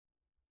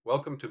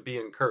Welcome to Be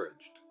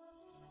Encouraged,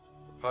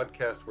 the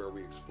podcast where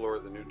we explore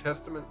the New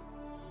Testament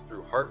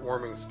through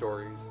heartwarming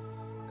stories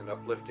and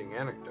uplifting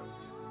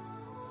anecdotes,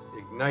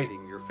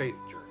 igniting your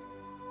faith journey.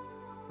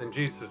 Then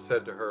Jesus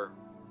said to her,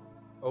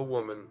 "O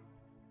woman,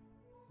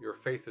 your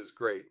faith is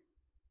great.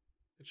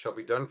 It shall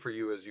be done for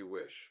you as you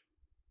wish."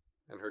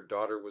 And her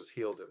daughter was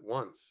healed at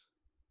once.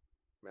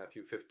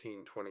 Matthew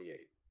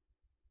 15:28.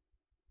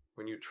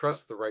 When you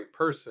trust the right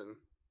person,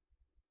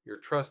 your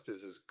trust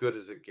is as good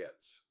as it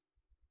gets.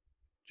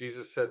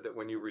 Jesus said that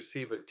when you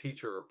receive a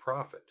teacher or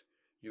prophet,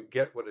 you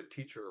get what a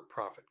teacher or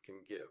prophet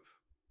can give.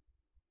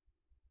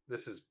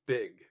 This is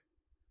big.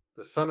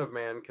 The Son of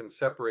Man can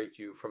separate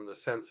you from the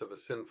sense of a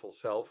sinful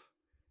self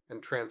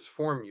and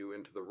transform you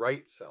into the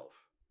right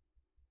self.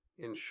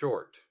 In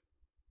short,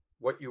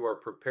 what you are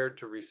prepared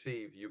to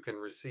receive, you can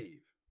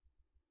receive.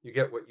 You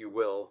get what you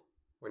will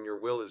when your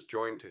will is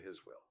joined to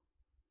His will.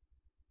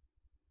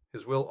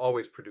 His will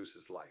always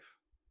produces life.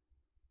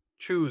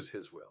 Choose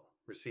His will,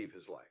 receive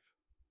His life.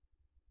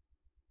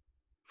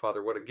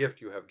 Father, what a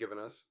gift you have given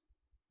us,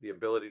 the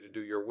ability to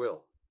do your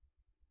will.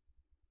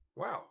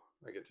 Wow,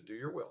 I get to do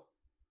your will.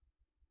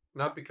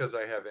 Not because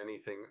I have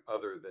anything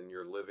other than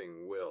your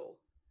living will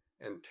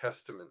and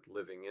testament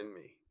living in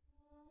me,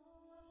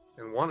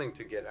 and wanting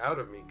to get out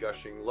of me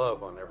gushing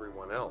love on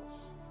everyone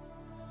else.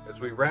 As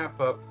we wrap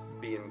up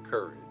Be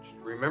Encouraged,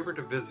 remember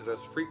to visit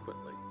us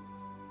frequently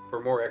for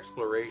more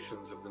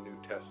explorations of the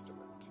New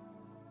Testament.